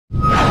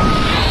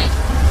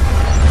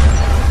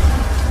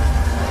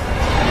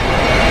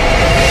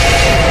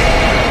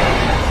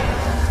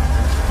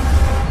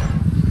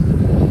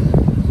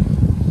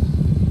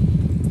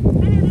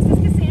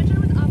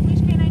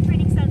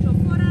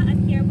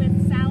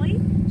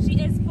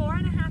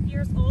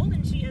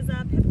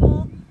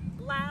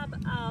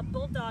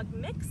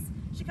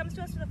comes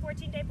to us for the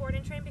 14-day board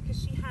and train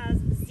because she has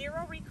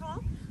 0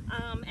 recall,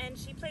 and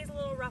she plays a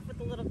little rough with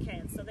the little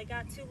kids. So they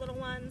got 2 little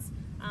ones,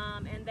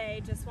 and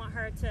they just want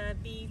her to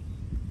be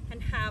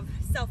and have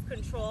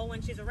self-control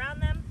when she's around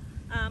them.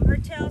 Her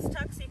tail's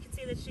tucked, so you can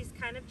see that she's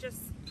kind of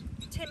just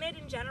timid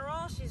in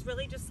general. She's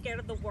really just scared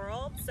of the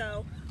world.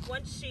 So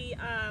once she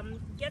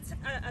gets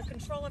a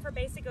control of her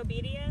basic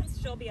obedience,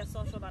 she'll be a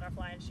social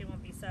butterfly and she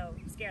won't be so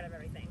scared of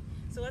everything.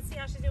 So let's see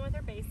how she's doing with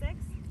her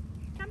basics.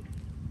 Come.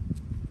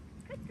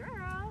 Good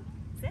girl.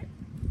 Sit.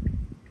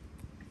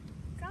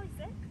 Sally,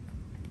 sit.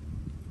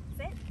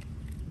 Sit.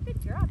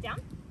 Good girl.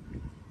 Down.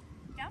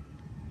 Down.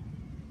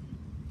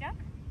 Down.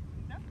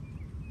 No.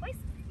 Place.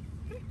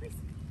 Come here, place.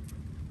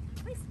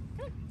 Place.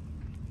 Come on.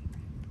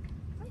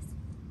 Place.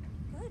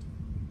 Good.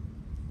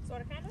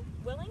 Sort of, kind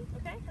of. Willing.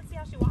 Okay. Let's see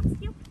how she walks.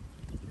 Heel.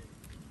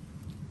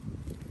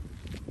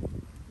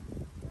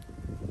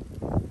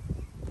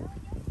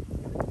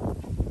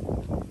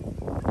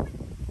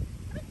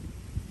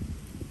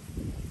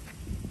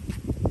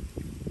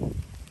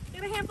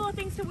 A handful of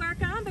things to work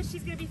on, but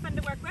she's going to be fun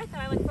to work with,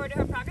 and I look forward to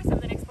her progress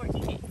over the next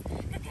 14 days.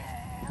 Good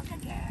girl,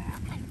 good girl.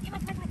 Come on, come on,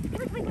 come on,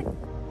 come on, come on.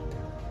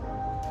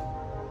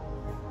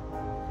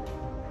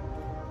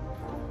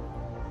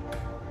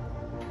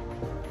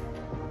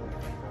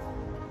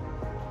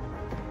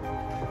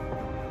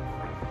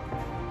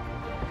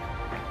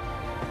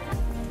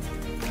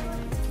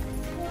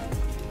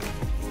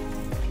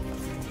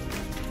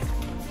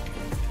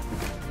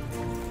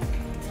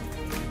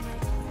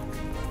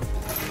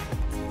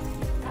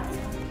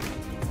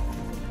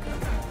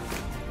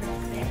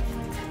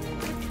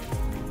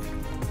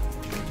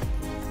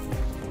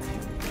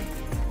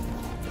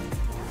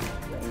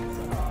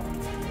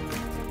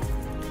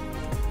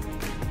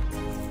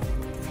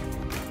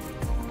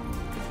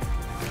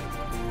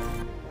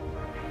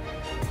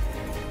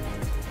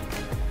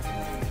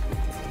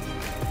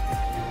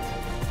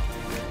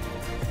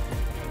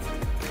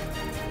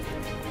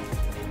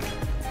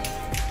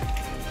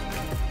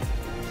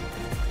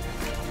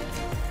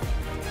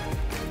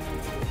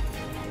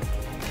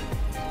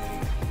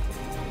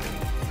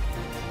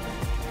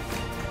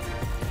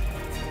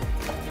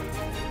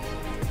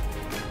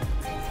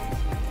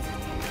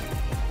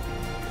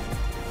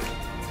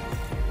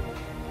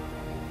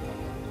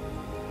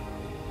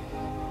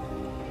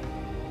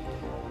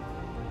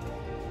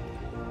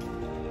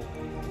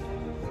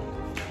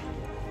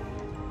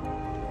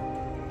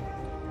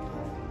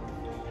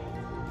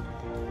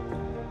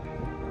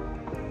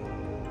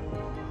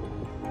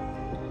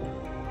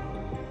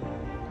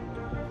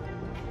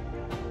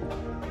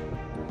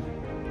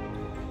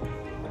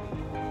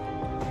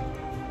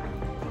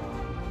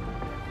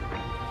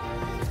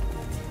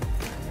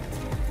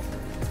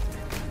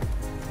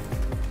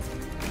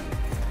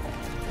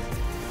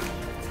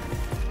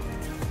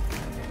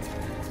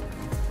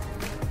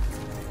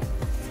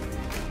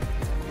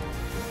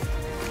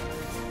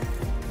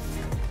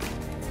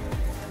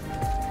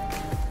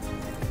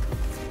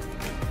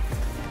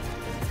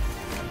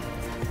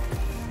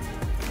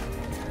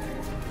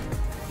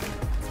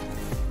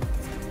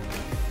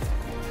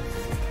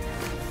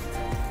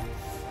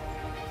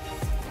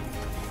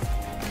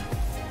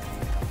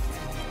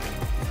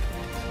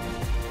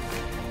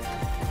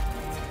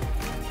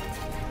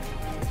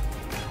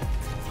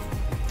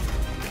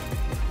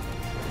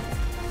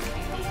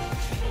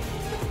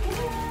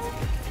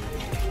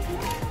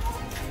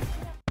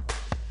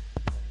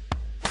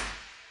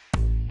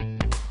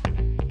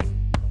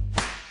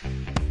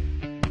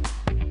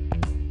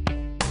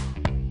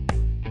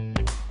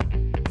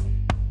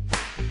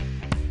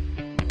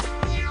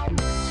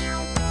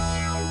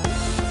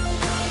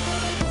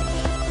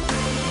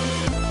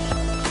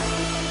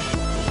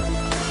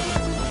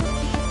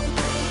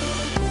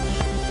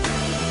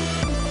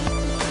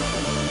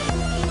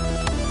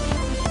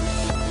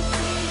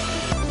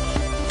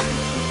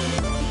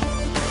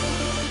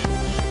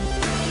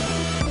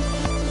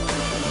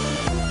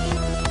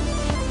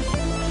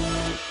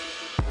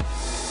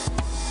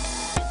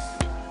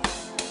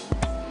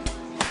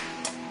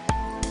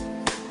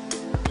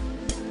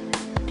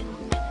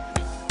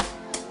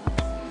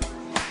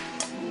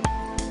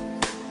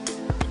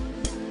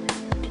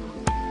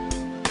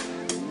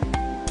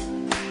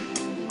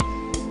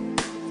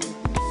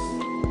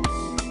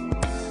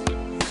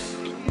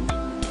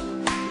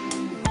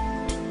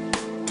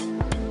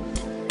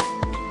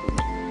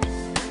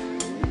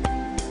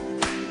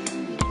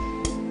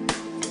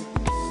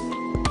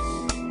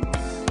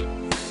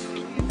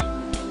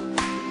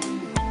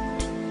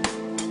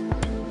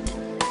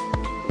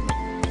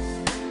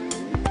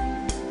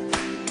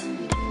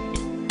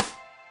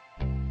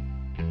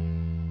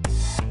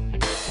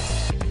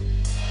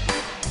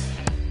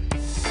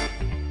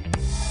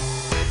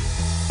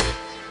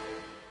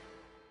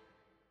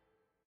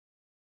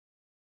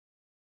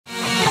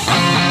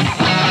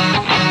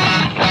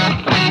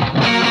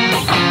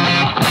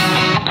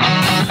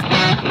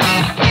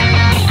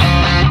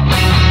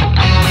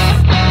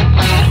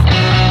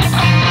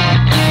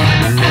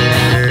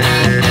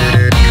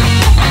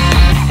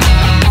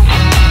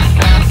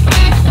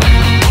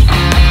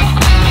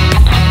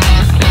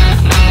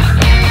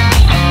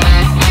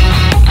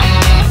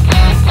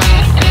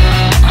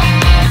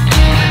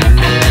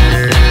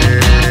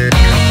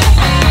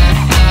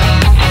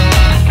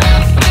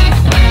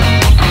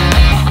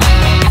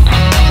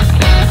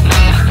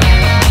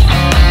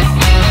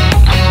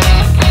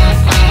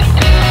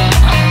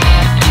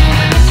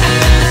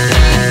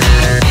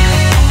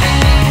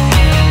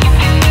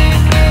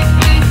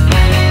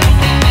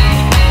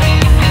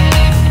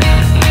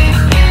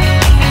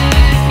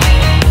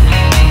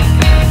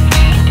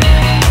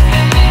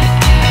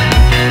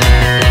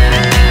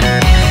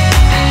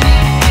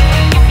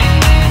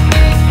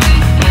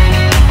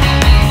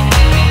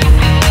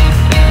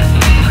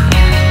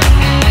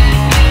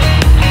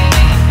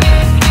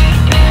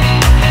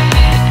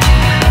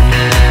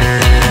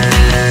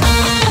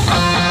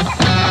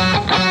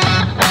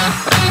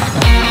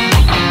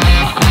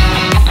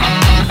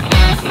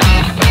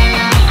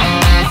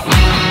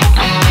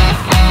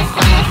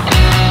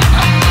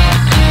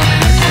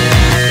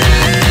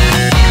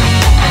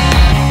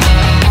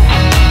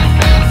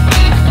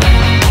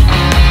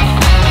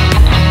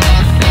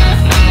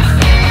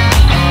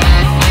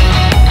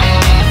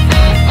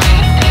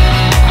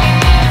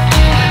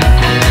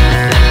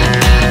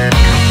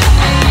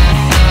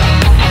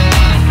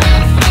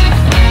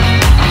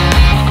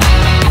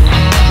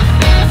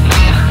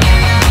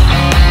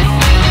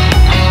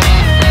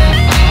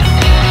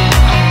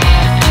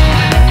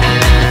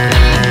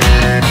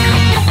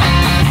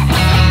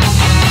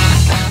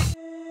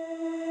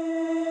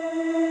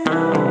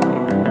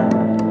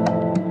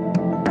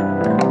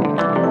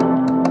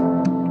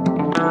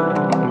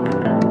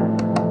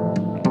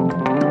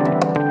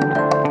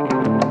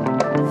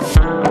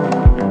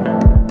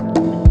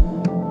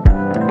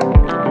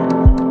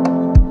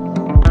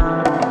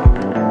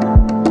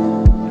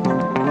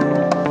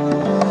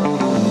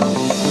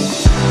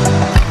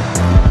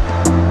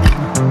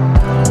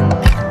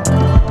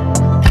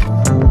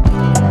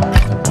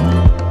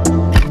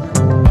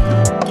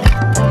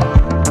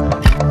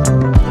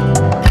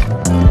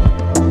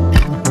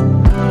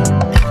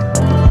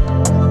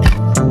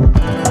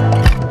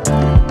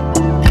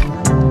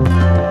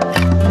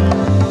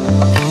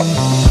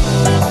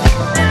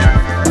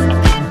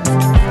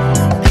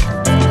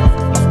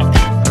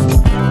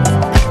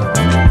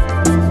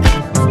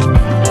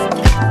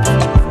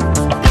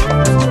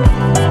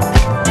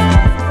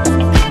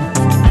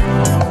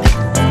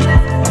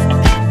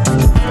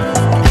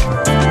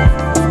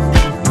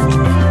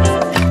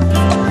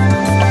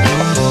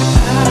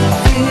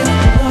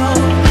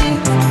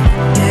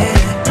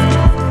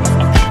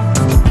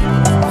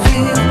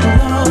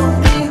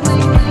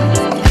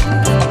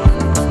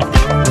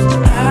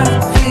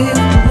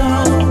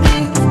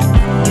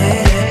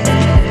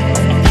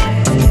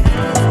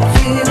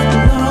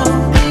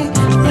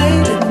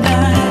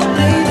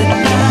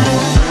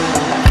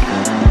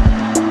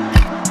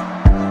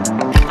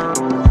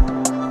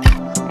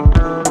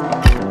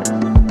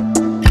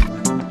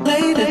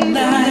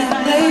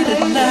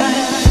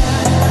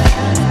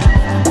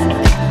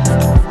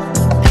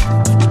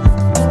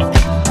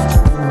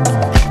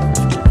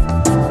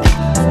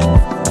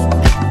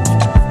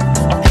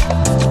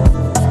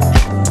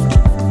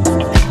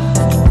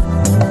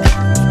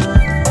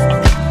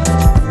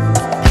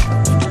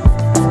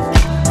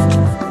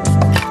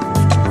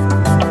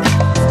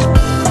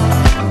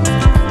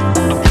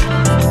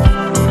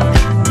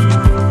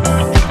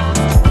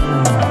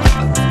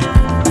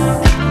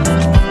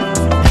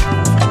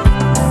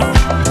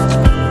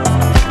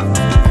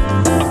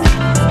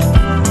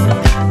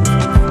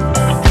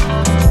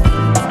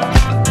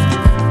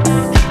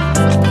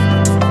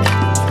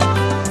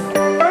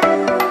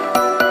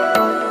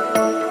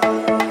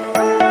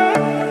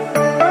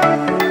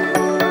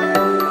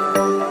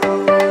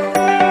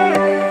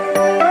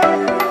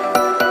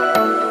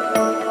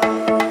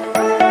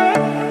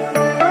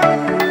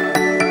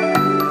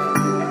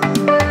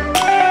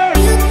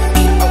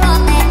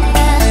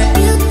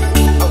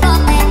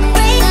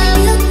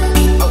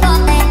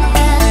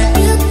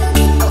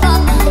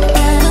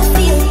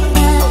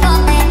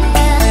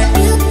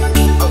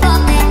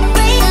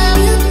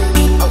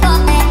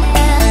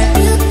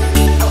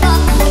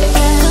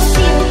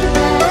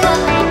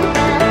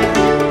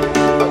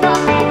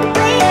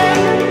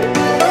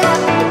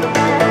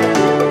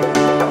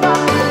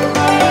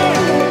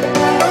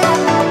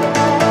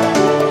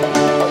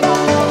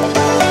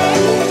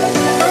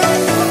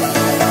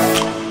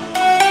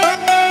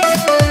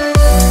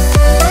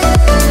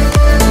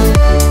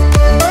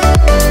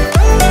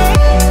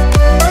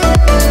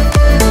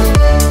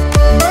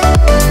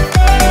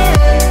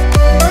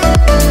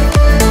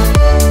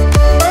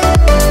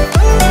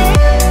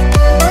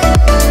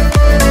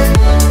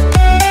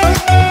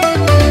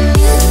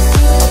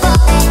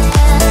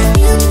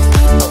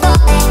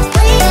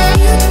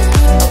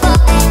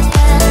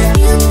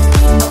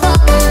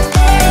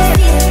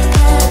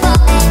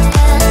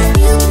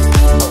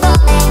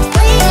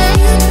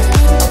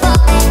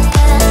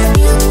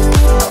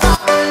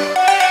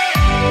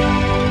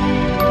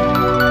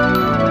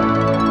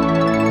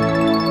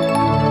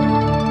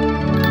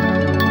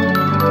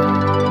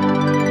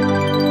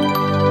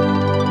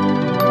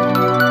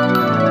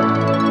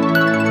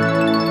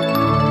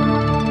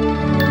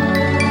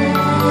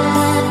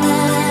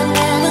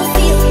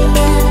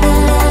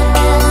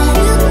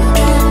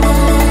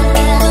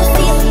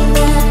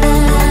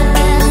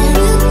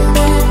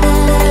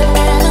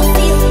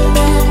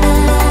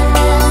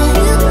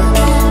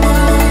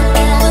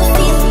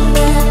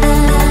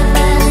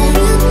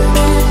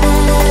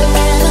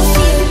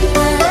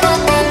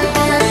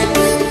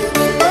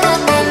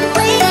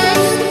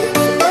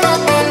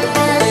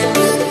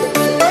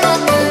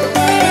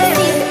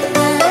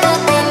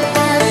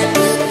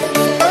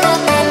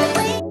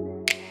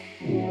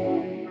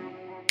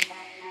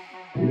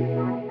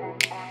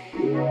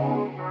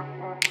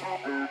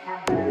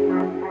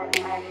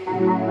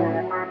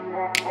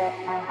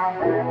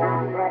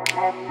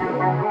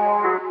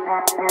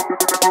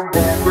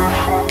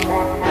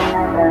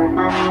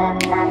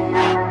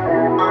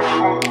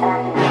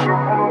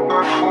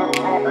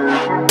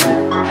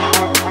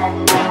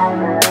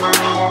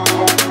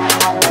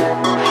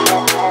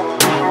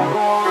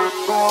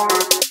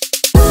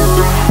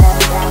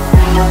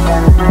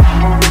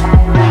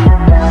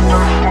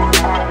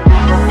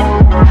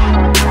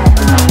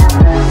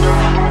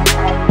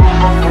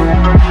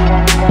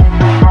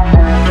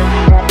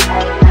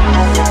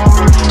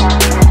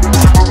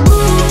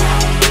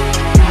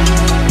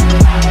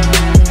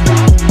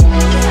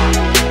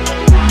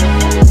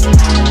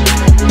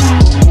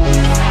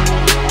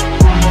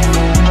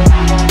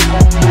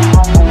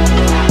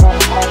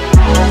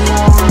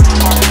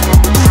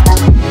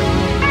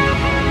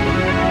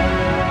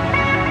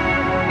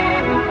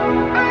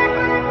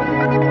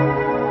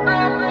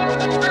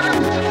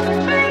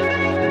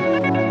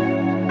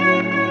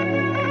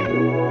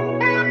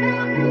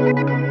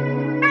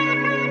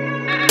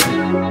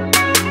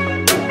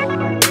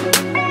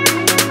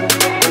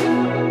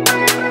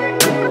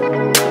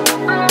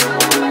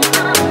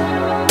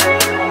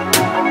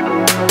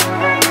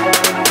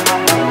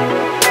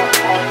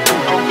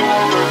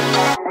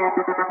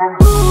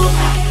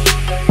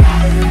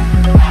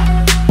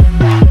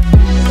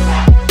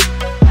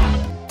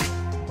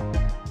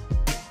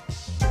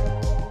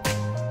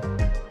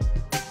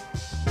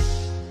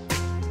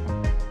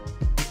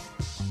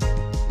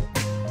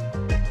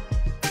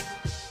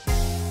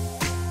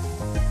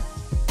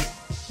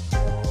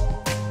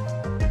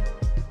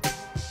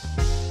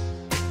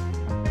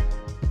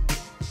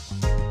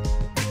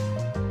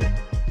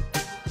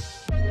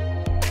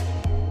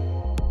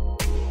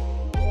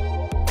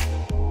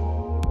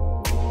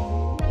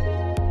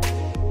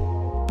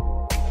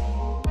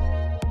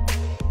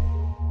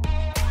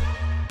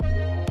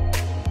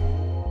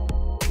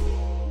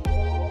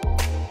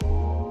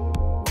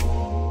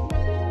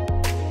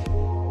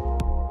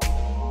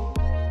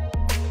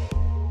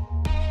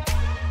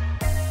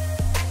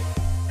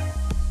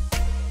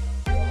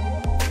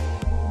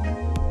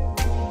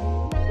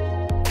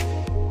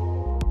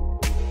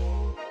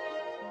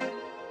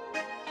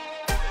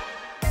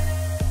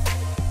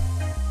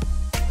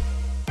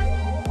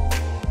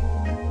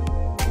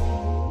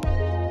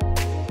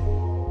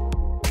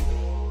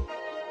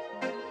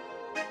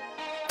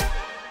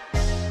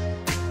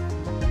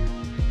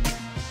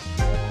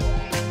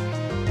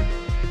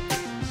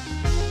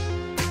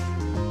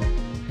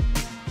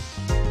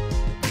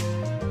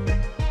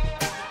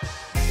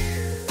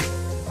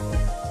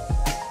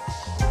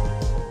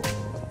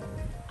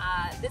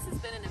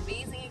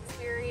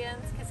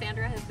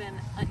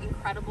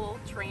 Incredible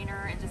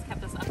trainer and just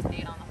kept us up to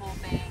date on the whole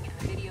thing, and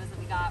the videos that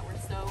we got were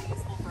so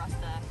useful for us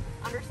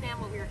to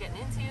understand what we were getting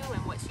into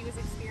and what she was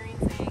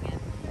experiencing,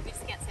 and we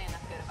just can't say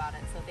enough good about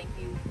it. So thank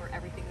you for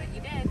everything that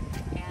you did,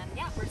 and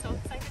yeah, we're so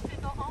excited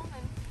to go home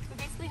and we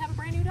basically have a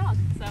brand new dog.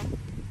 So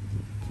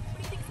what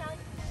do you think, Sally?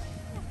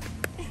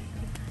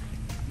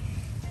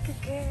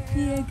 Good girl.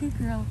 Yeah, good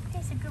girl.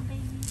 That's a good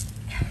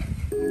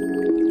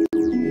baby.